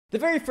The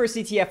very first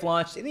ETF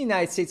launched in the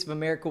United States of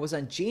America was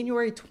on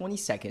January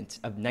 22nd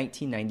of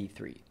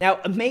 1993. Now,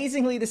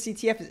 amazingly, this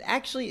ETF is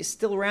actually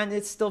still around and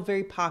it's still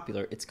very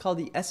popular. It's called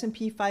the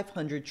S&P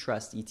 500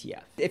 Trust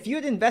ETF. If you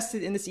had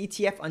invested in this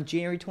ETF on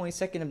January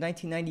 22nd of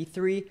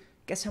 1993,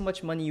 guess how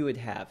much money you would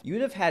have? You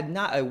would have had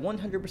not a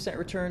 100%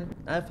 return,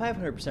 not a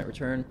 500%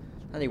 return,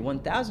 not a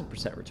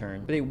 1,000%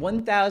 return, but a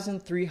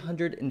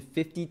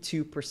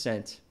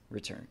 1,352%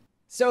 return.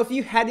 So if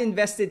you had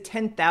invested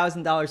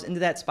 $10,000 into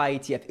that SPY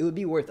ETF, it would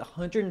be worth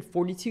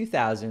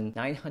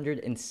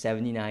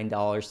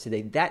 $142,979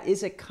 today. That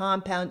is a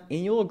compound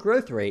annual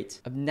growth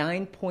rate of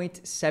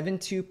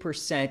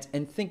 9.72%.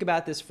 And think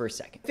about this for a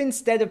second. If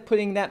instead of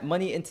putting that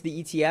money into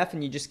the ETF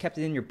and you just kept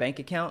it in your bank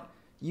account,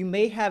 you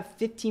may have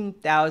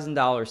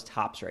 $15,000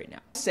 tops right now.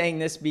 I'm saying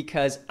this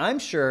because I'm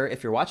sure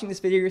if you're watching this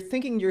video, you're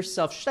thinking to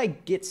yourself, should I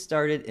get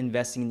started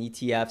investing in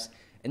ETFs?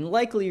 And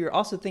likely you're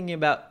also thinking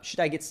about, should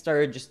I get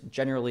started just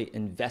generally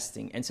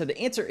investing? And so the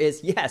answer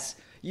is yes,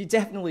 you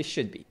definitely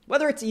should be.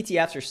 Whether it's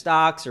ETFs or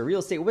stocks or real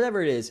estate,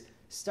 whatever it is,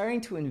 starting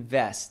to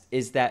invest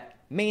is that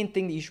main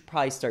thing that you should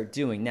probably start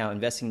doing. Now,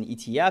 investing in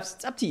ETFs,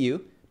 it's up to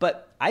you,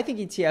 but I think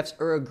ETFs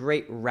are a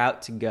great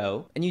route to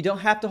go. And you don't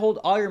have to hold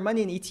all your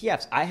money in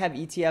ETFs. I have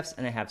ETFs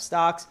and I have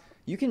stocks.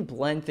 You can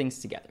blend things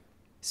together.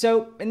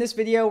 So in this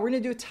video, we're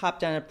gonna do a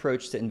top-down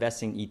approach to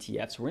investing in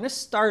ETFs. We're gonna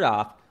start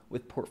off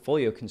with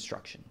portfolio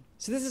construction.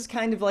 So this is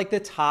kind of like the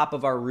top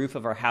of our roof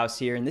of our house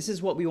here, and this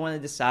is what we want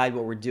to decide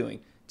what we're doing.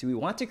 Do we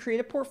want to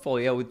create a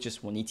portfolio with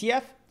just one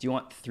ETF? Do you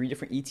want 3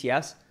 different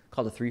ETFs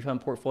called a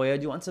 3-fund portfolio?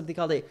 Do you want something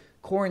called a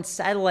core and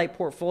satellite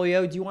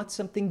portfolio? Do you want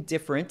something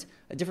different,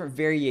 a different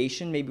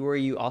variation, maybe where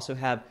you also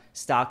have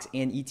stocks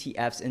and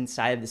ETFs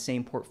inside of the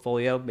same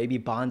portfolio, maybe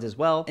bonds as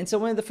well? And so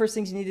one of the first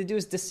things you need to do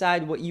is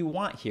decide what you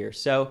want here.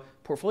 So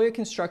portfolio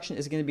construction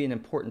is going to be an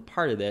important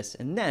part of this.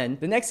 And then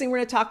the next thing we're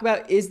going to talk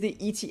about is the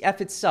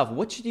ETF itself.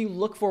 What should you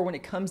look for when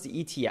it comes to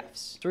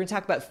ETFs? So we're going to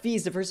talk about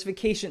fees,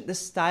 diversification, the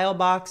style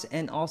box,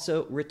 and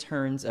also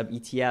returns of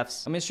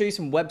ETFs. I'm going to show you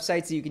some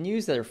websites that you can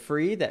use that are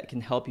free that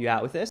can help you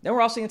out with this. Then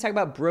we're also going to talk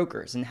about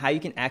brokers and how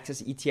you can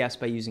access ETFs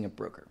by using a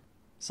broker.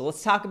 So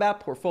let's talk about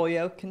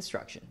portfolio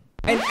construction.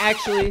 And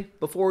actually,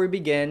 before we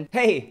begin,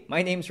 hey,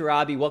 my name's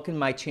Robbie. Welcome to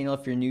my channel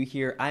if you're new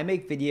here. I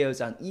make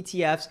videos on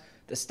ETFs,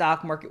 the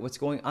stock market, what's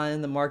going on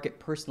in the market,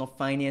 personal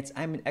finance.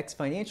 I'm an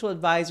ex-financial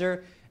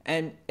advisor.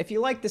 And if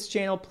you like this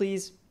channel,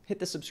 please hit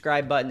the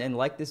subscribe button and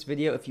like this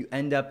video if you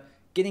end up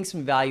getting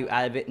some value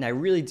out of it, and I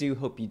really do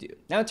hope you do.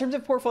 Now, in terms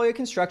of portfolio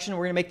construction,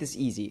 we're gonna make this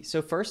easy.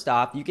 So first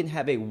off, you can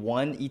have a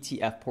one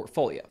ETF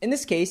portfolio. In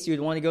this case, you would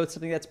wanna go with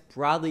something that's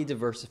broadly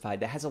diversified,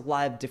 that has a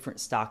lot of different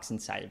stocks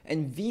inside of it.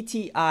 And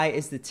VTI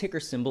is the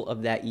ticker symbol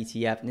of that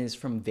ETF, and it is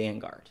from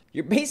Vanguard.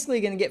 You're basically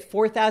gonna get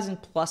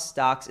 4,000 plus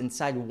stocks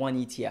inside one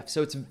ETF.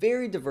 So it's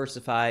very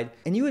diversified,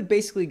 and you would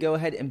basically go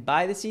ahead and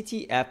buy this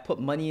ETF, put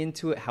money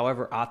into it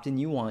however often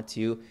you want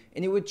to,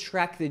 and it would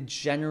track the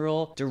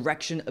general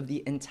direction of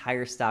the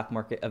entire stock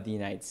market of the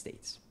United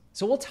States.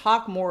 So we'll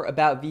talk more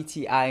about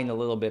VTI in a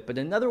little bit, but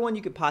another one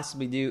you could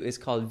possibly do is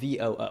called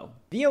VOO.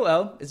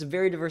 VOO is a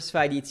very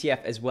diversified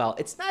ETF as well.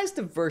 It's not as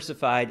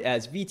diversified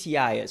as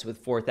VTI is with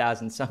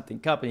 4,000 something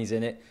companies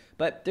in it,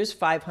 but there's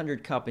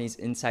 500 companies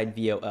inside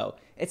VOO.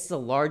 It's the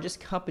largest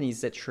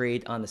companies that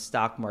trade on the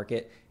stock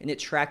market, and it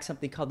tracks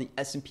something called the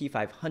S&P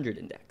 500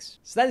 index.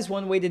 So that is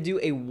one way to do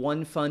a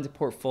one-fund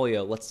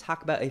portfolio. Let's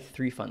talk about a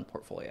 3-fund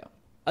portfolio.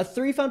 A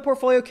 3-fund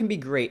portfolio can be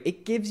great.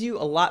 It gives you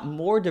a lot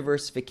more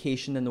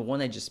diversification than the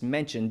one I just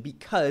mentioned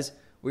because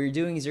what you're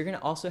doing is you're going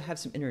to also have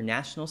some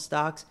international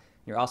stocks.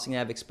 And you're also going to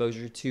have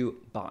exposure to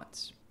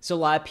bonds. So a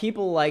lot of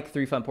people like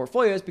 3-fund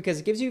portfolios because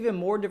it gives you even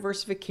more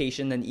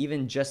diversification than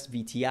even just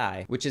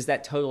VTI, which is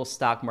that total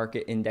stock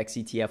market index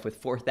ETF with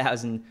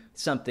 4,000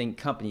 something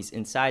companies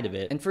inside of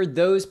it. And for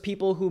those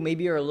people who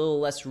maybe are a little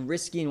less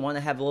risky and want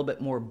to have a little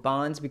bit more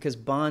bonds because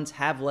bonds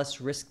have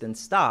less risk than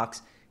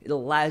stocks, it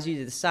allows you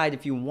to decide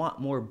if you want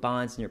more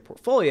bonds in your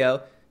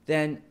portfolio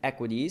than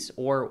equities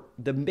or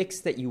the mix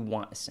that you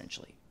want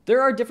essentially.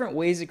 There are different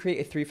ways to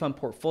create a 3-fund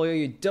portfolio.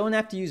 You don't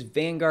have to use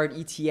Vanguard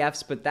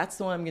ETFs, but that's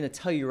the one I'm going to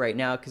tell you right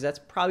now because that's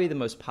probably the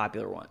most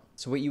popular one.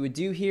 So what you would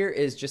do here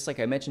is just like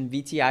I mentioned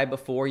VTI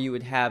before, you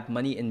would have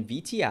money in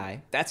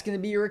VTI. That's going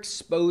to be your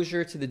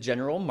exposure to the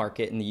general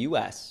market in the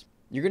US.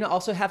 You're going to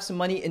also have some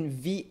money in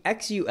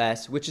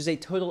VXUS, which is a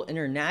total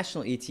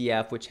international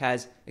ETF, which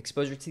has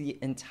exposure to the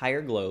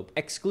entire globe,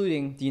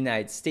 excluding the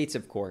United States,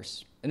 of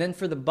course. And then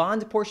for the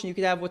bond portion, you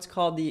could have what's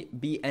called the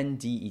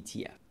BND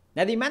ETF.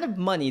 Now, the amount of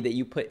money that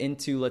you put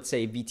into, let's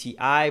say,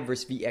 VTI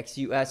versus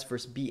VXUS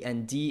versus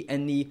BND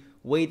and the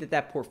way that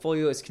that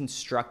portfolio is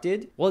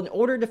constructed, well, in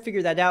order to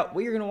figure that out,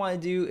 what you're going to want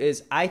to do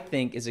is, I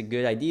think, is a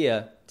good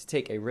idea to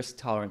take a risk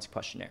tolerance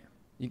questionnaire.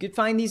 You could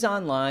find these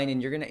online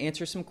and you're going to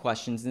answer some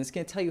questions and it's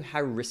going to tell you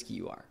how risky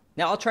you are.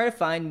 Now, I'll try to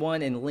find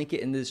one and link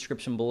it in the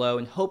description below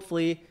and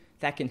hopefully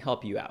that can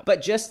help you out.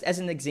 But just as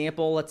an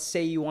example, let's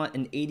say you want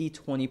an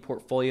 80-20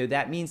 portfolio.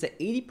 That means that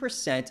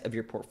 80% of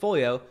your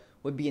portfolio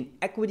would be in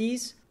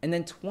equities, and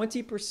then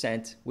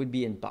 20% would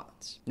be in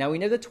bonds. Now we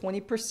know that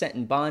 20%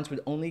 in bonds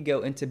would only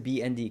go into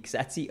BND because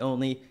that's the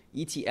only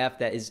ETF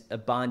that is a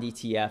bond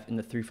ETF in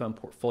the 3-fund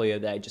portfolio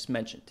that I just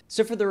mentioned.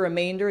 So for the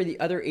remainder, the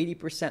other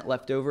 80%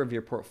 left over of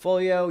your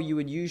portfolio, you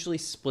would usually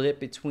split it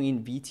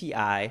between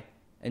VTI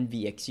and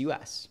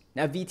VXUS.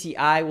 Now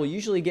VTI will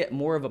usually get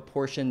more of a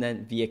portion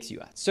than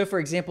VXUS. So for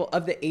example,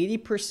 of the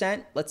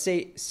 80%, let's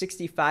say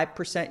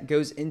 65%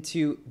 goes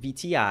into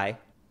VTI,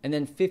 and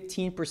then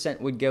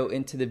 15% would go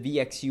into the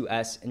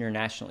VXUS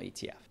International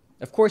ETF.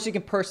 Of course, you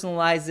can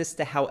personalize this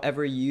to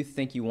however you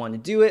think you want to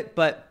do it,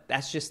 but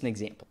that's just an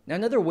example. Now,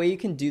 another way you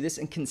can do this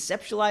and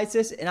conceptualize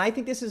this, and I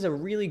think this is a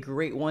really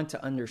great one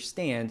to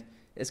understand,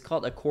 is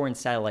called a core and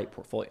satellite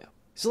portfolio.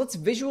 So let's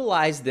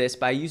visualize this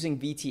by using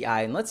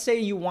VTI, and let's say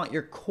you want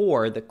your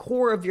core, the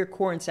core of your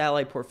core and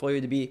satellite portfolio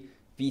to be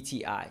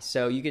VTI.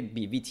 So you could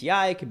be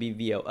VTI, it could be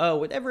VOO,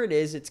 whatever it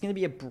is, it's going to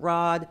be a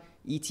broad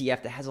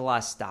ETF that has a lot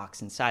of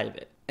stocks inside of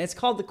it. And it's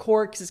called the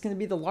core because it's going to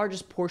be the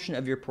largest portion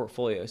of your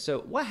portfolio. So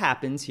what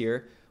happens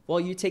here? Well,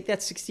 you take that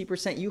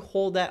 60%, you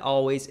hold that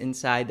always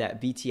inside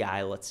that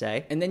VTI, let's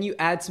say, and then you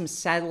add some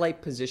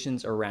satellite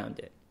positions around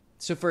it.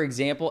 So for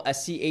example,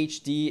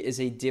 SCHD is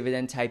a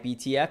dividend type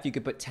ETF. You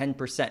could put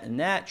 10% in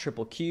that.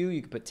 Triple Q,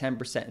 you could put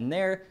 10% in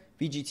there.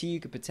 VGT, you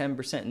could put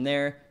 10% in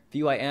there.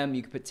 VYM,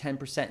 you could put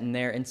 10% in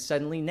there. And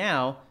suddenly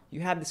now you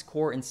have this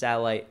core and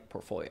satellite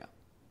portfolio.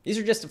 These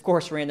are just, of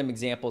course, random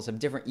examples of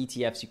different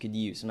ETFs you could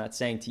use. I'm not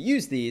saying to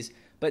use these,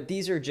 but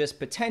these are just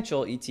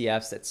potential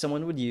ETFs that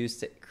someone would use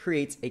to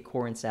create a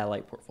core and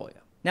satellite portfolio.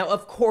 Now,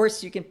 of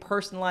course, you can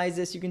personalize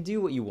this. You can do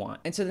what you want.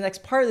 And so the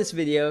next part of this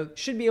video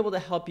should be able to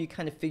help you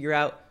kind of figure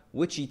out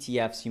which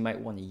ETFs you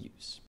might want to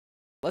use.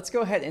 Let's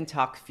go ahead and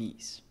talk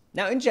fees.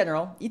 Now, in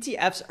general,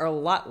 ETFs are a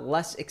lot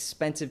less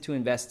expensive to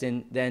invest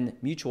in than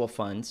mutual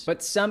funds,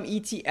 but some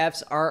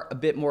ETFs are a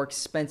bit more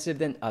expensive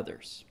than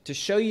others. To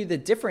show you the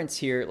difference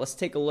here, let's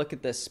take a look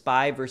at the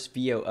SPY versus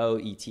VOO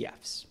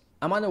ETFs.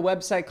 I'm on a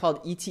website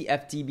called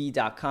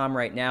etfdb.com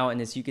right now, and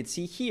as you can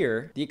see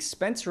here, the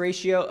expense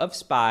ratio of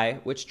SPY,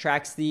 which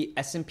tracks the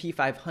S&P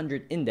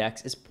 500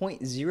 index, is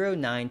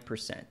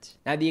 0.09%.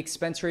 Now, the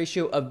expense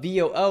ratio of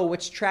VOO,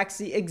 which tracks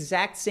the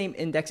exact same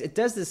index, it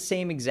does the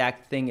same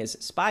exact thing as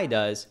SPY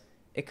does,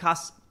 it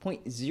costs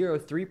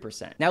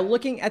 0.03%. Now,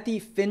 looking at the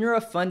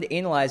FINRA Fund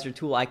Analyzer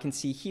tool, I can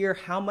see here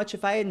how much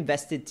if I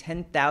invested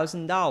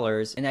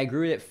 $10,000 and I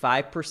grew it at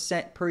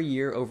 5% per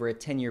year over a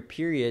 10-year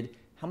period,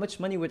 how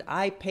much money would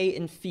I pay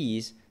in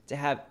fees to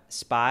have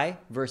SPY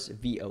versus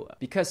VOO?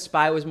 Because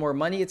SPY was more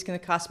money, it's going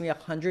to cost me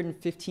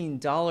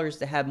 $115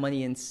 to have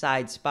money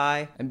inside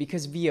SPY. And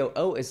because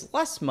VOO is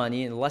less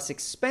money and less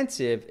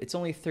expensive, it's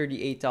only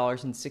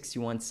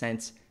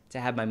 $38.61 to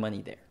have my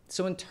money there.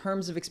 So in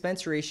terms of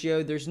expense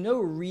ratio, there's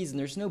no reason,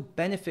 there's no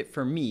benefit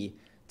for me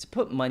to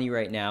put money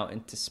right now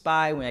into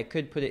SPY when I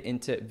could put it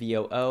into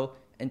VOO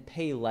and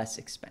pay less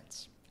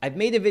expense. I've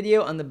made a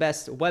video on the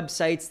best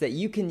websites that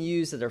you can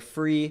use that are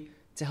free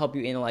to help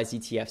you analyze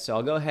ETFs. So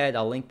I'll go ahead,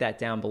 I'll link that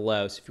down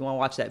below. So if you want to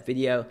watch that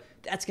video,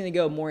 that's going to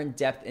go more in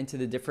depth into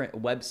the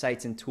different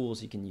websites and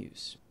tools you can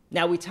use.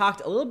 Now, we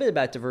talked a little bit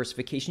about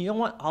diversification. You don't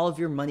want all of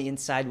your money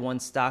inside one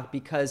stock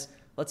because,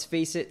 let's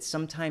face it,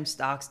 sometimes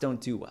stocks don't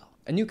do well.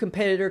 A new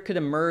competitor could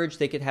emerge,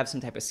 they could have some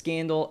type of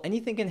scandal,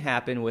 anything can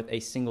happen with a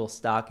single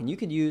stock, and you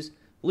could lose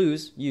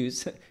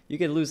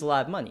a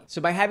lot of money.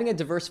 So by having a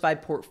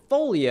diversified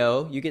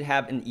portfolio, you could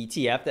have an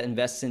ETF that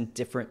invests in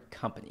different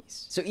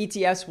companies. So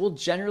ETFs will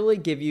generally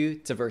give you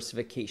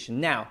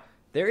diversification. Now,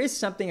 there is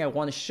something I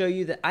want to show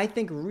you that I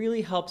think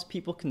really helps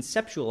people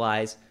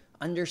conceptualize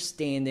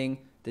understanding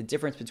the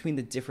difference between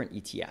the different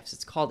ETFs.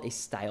 It's called a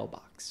style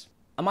box.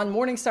 I'm on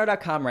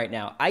Morningstar.com right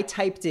now. I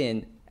typed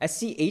in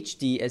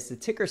SCHD as the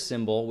ticker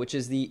symbol, which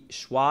is the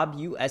Schwab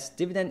US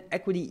Dividend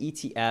Equity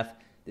ETF.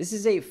 This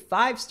is a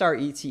 5-star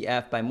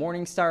ETF by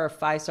Morningstar.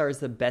 5-star is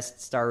the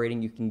best star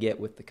rating you can get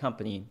with the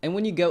company. And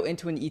when you go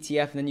into an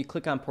ETF and then you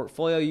click on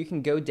portfolio, you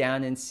can go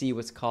down and see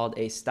what's called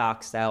a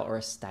stock style or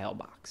a style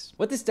box.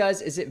 What this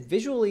does is it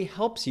visually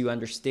helps you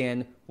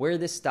understand where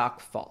this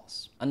stock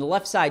falls. On the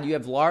left side, you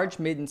have large,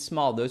 mid, and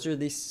small. Those are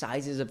the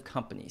sizes of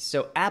companies.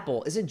 So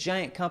Apple is a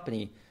giant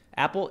company.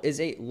 Apple is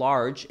a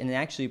large, and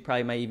actually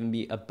probably might even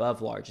be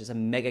above large, is a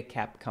mega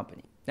cap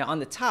company. Now on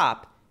the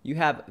top, you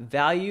have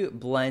value,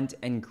 blend,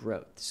 and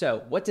growth.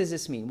 So what does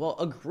this mean? Well,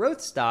 a growth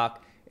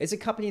stock is a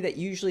company that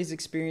usually is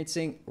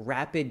experiencing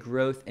rapid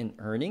growth in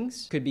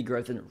earnings. Could be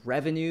growth in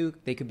revenue.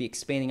 They could be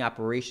expanding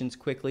operations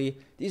quickly.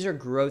 These are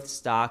growth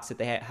stocks that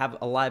they have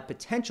a lot of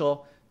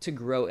potential to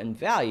grow in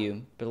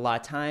value, but a lot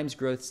of times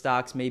growth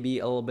stocks may be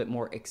a little bit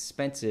more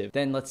expensive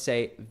than, let's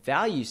say,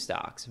 value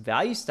stocks.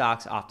 Value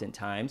stocks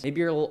oftentimes, maybe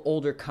you're a little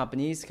older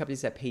companies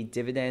that pay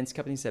dividends,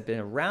 companies that have been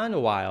around a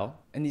while,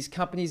 and these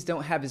companies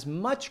don't have as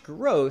much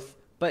growth,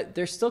 but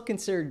they're still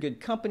considered good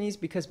companies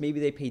because maybe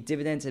they pay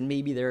dividends and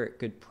maybe they're at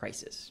good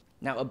prices.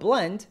 Now, a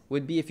blend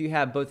would be if you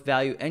have both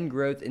value and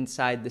growth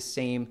inside the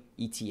same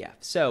ETF.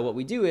 So what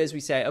we do is we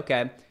say,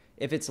 okay,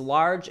 if it's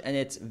large and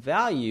it's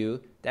value,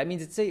 that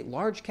means it's a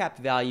large cap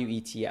value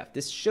ETF.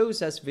 This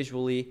shows us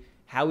visually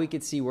how we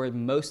could see where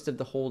most of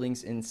the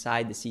holdings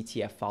inside this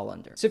ETF fall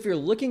under. So if you're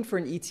looking for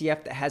an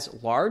ETF that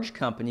has large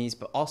companies,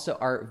 but also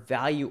are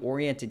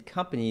value-oriented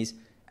companies,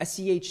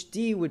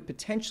 SCHD would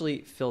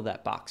potentially fill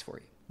that box for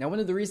you. Now, one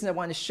of the reasons I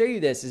want to show you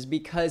this is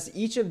because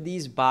each of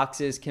these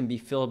boxes can be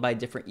filled by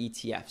different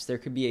ETFs. There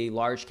could be a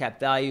large cap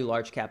value,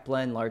 large cap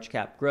blend, large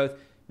cap growth,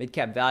 mid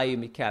cap value,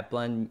 mid cap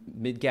blend,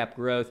 mid cap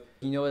growth.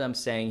 You know what I'm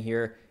saying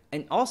here.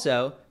 And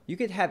also, you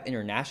could have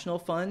international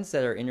funds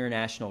that are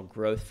international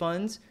growth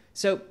funds.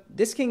 So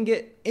this can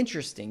get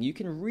interesting. You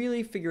can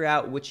really figure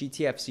out which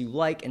ETFs you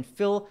like and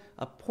fill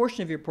a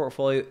portion of your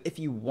portfolio if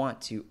you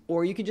want to.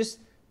 Or you could just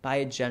buy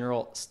a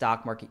general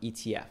stock market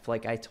ETF.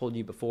 Like I told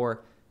you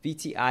before,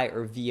 VTI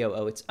or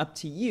VOO. It's up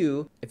to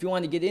you if you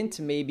want to get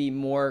into maybe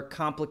more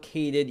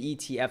complicated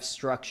ETF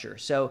structure.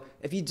 So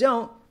if you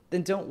don't,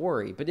 then don't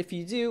worry. But if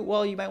you do,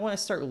 well, you might want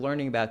to start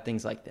learning about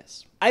things like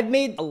this. I've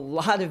made a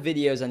lot of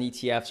videos on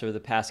ETFs over the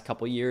past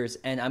couple years,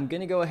 and I'm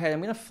going to go ahead,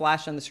 I'm going to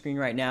flash on the screen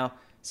right now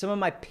some of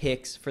my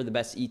picks for the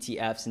best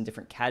ETFs in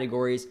different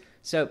categories.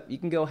 So you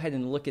can go ahead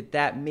and look at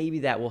that. Maybe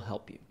that will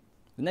help you.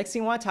 The next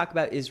thing I want to talk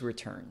about is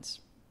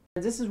returns.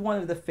 This is one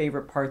of the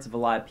favorite parts of a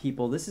lot of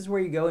people. This is where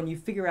you go and you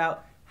figure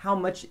out how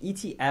much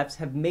ETFs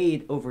have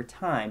made over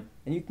time,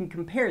 and you can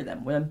compare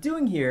them. What I'm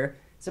doing here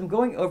is I'm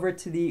going over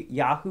to the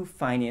Yahoo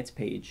Finance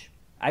page.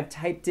 I've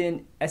typed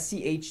in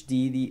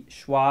SCHD, the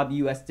Schwab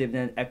US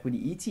Dividend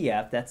Equity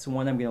ETF. That's the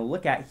one I'm going to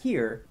look at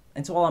here.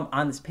 And so while I'm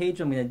on this page,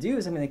 what I'm going to do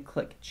is I'm going to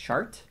click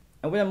Chart.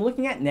 And what I'm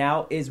looking at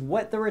now is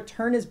what the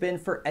return has been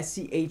for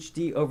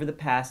SCHD over the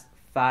past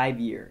 5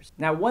 years.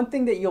 Now, one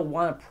thing that you'll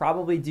want to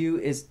probably do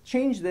is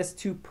change this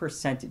to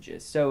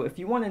percentages. So if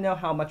you want to know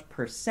how much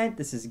percent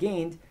this has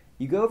gained,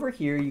 you go over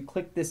here, you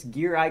click this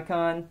gear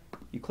icon,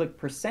 you click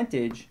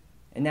percentage,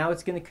 and now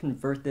it's going to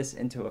convert this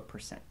into a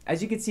percent.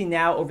 As you can see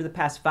now, over the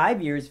past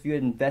 5 years, if you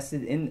had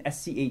invested in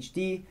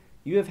SCHD,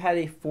 you have had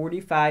a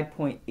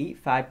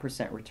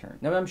 45.85% return.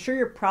 Now, what I'm sure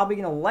you're probably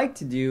going to like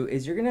to do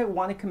is you're going to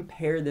want to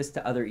compare this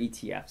to other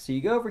ETFs. So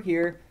you go over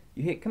here,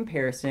 you hit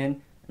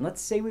comparison, and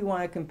let's say we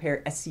want to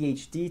compare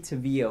SCHD to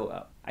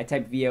VOO. I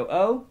type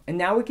VOO, and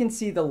now we can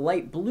see the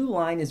light blue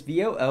line is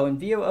VOO, and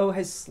VOO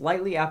has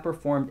slightly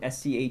outperformed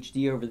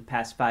SCHD over the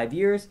past 5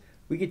 years.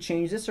 We could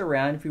change this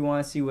around if we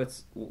want to see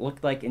what's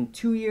looked like in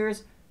 2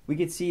 years. We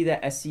could see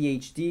that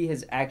SCHD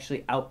has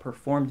actually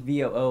outperformed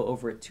VOO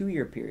over a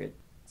 2-year period.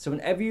 So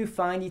whenever you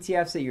find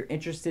ETFs that you're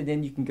interested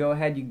in, you can go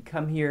ahead, you can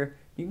come here,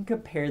 you can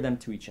compare them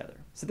to each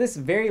other. So this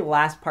very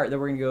last part that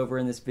we're going to go over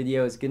in this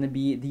video is going to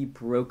be the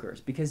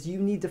brokers, because you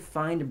need to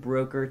find a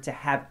broker to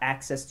have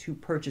access to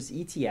purchase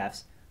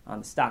ETFs on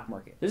the stock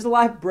market. There's a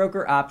lot of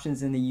broker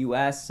options in the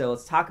US, so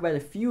let's talk about a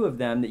few of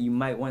them that you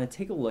might want to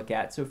take a look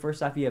at. So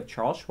first off, you have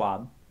Charles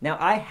Schwab. Now,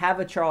 I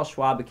have a Charles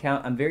Schwab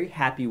account. I'm very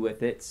happy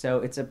with it, so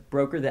it's a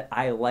broker that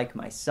I like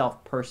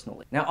myself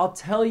personally. Now, I'll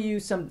tell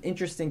you some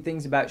interesting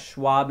things about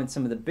Schwab and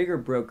some of the bigger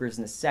brokers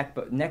in a sec,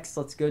 but next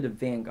let's go to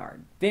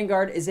Vanguard.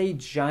 Vanguard is a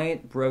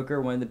giant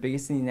broker, one of the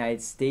biggest in the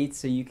United States,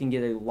 so you can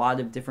get a lot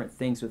of different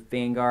things with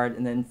Vanguard,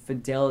 and then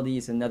Fidelity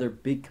is another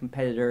big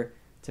competitor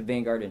to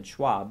Vanguard and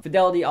Schwab.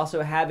 Fidelity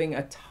also having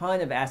a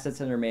ton of assets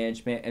under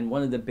management and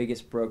one of the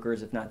biggest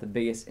brokers, if not the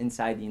biggest,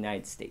 inside the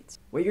United States.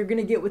 What you're going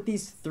to get with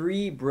these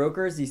three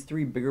brokers, these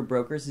three bigger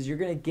brokers, is you're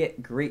going to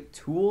get great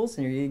tools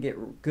and you're going to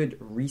get good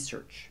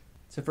research.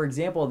 So for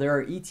example, there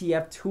are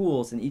ETF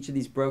tools in each of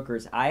these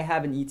brokers. I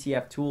have an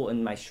ETF tool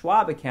in my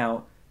Schwab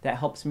account that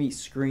helps me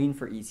screen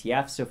for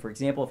ETFs. So for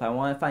example, if I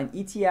want to find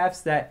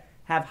ETFs that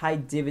have high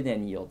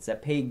dividend yields,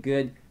 that pay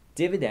good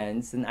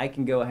dividends, then I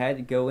can go ahead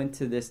and go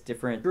into this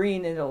different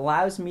screen, and it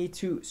allows me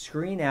to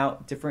screen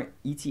out different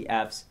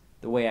ETFs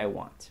the way I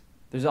want.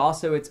 There's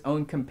also its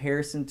own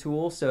comparison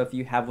tool. So if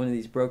you have one of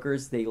these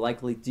brokers, they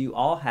likely do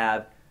all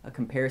have a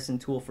comparison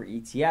tool for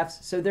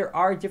ETFs. So there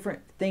are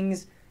different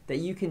things that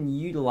you can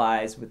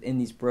utilize within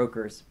these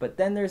brokers. But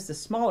then there's the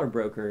smaller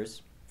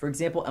brokers. For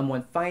example,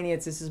 M1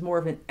 Finance, this is more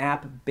of an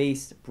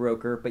app-based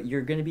broker, but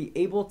you're going to be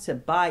able to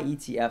buy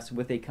ETFs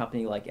with a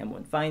company like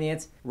M1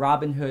 Finance.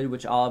 Robinhood,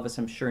 which all of us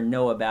I'm sure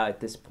know about at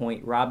this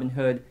point,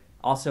 Robinhood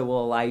also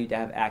will allow you to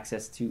have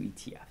access to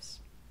ETFs.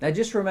 Now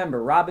just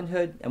remember,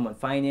 Robinhood, M1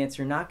 Finance,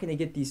 you're not going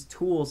to get these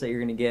tools that you're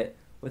going to get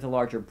with a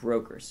larger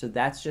broker. So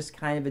that's just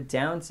kind of a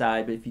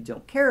downside, but if you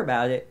don't care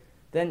about it,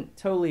 then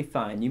totally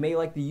fine. You may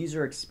like the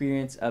user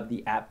experience of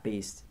the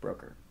app-based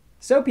broker.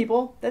 So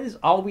people, that is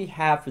all we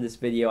have for this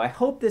video. I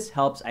hope this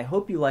helps. I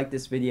hope you like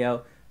this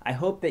video. I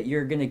hope that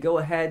you're going to go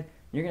ahead and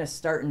you're going to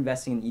start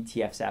investing in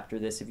ETFs after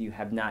this if you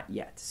have not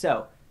yet.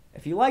 So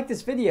if you like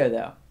this video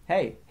though,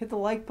 hey, hit the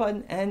like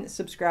button and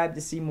subscribe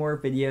to see more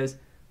videos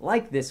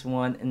like this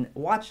one, and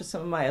watch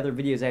some of my other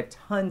videos. I have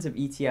tons of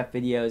ETF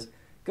videos.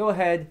 Go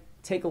ahead,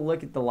 take a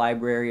look at the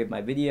library of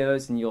my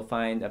videos and you'll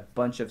find a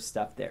bunch of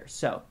stuff there.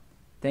 So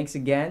thanks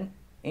again,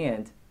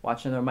 and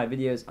watch another of my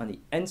videos on the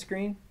end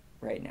screen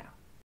right now.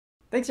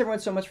 Thanks everyone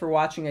so much for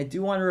watching. I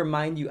do want to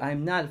remind you,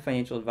 I'm not a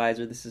financial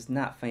advisor. This is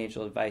not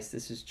financial advice.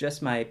 This is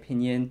just my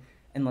opinion.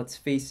 And let's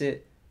face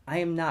it, I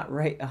am not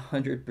right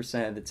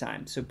 100% of the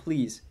time. So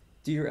please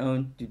do your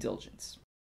own due diligence.